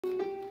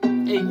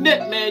Hey,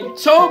 Nip, man, you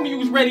told me you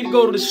was ready to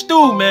go to the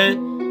stew,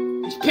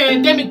 man. These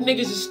pandemic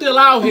niggas is still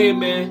out here,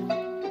 man.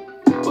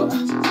 But,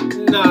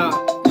 nah,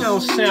 that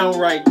don't sound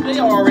right. They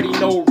already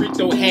know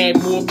Rito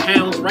had more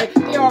pounds, right?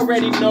 They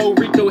already know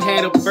Rito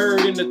had a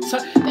bird in the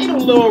tuck. They know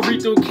Lil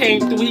Rito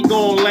came through, he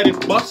gon' let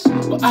it bust.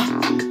 But,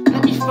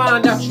 let me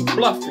find out you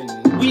bluffing.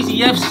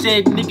 Weezy F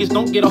said niggas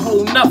don't get a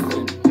whole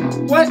nothing.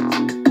 What?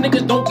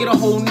 Niggas don't get a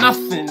whole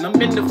nothing. I'm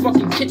in the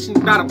fucking kitchen,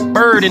 got a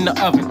bird in the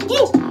oven.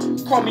 Woo!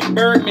 Call me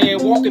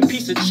Birdman, walking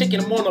piece of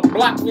chicken. I'm on the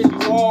block where you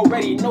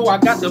already know I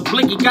got the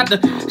blicky, got the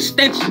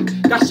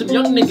extension. Got some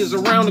young niggas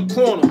around the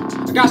corner.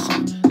 I got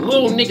some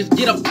little niggas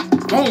get up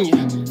on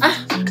you.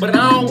 But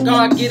I don't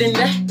gotta get in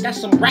that. Got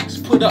some racks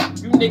put up.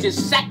 You niggas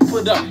sack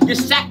put up. Your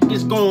sack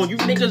is gone. You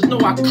niggas know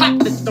I clap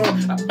the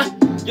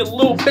thong. You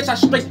little bitch, I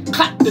straight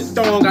clap the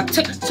thong. I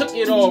took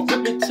it off,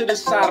 rip it to the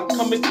side. I'm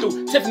coming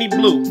through. Tiffany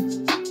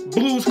Blue.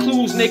 Blues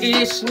Clues,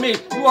 nigga, it's me.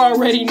 You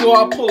already know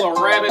I pull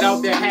a rabbit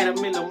out there, had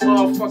him in the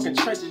motherfucking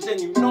trenches,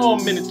 and you know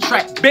I'm in the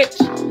track, bitch.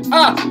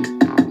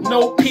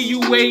 No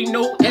PUA,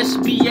 no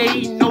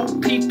SBA, no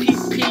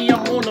PPP.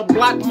 I'm on the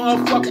block,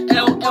 motherfucker,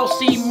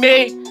 LLC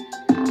me.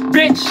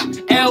 Bitch,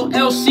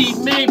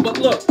 LLC me. But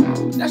look,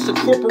 that's a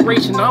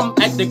corporation. I'm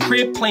at the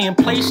crib playing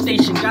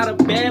PlayStation. Got a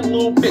bad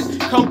little bitch.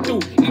 Come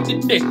through, eat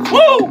the dick.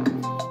 Woo!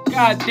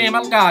 God damn,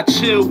 I gotta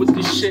chill with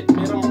this shit,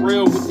 man. I'm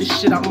real with this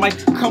shit. I might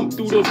come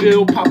through the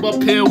Ville, pop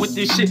up here with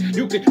this shit.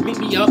 You can meet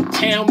me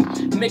uptown,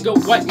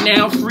 nigga. What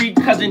now? Free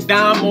cousin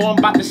Dime, or I'm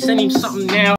about to send him something now.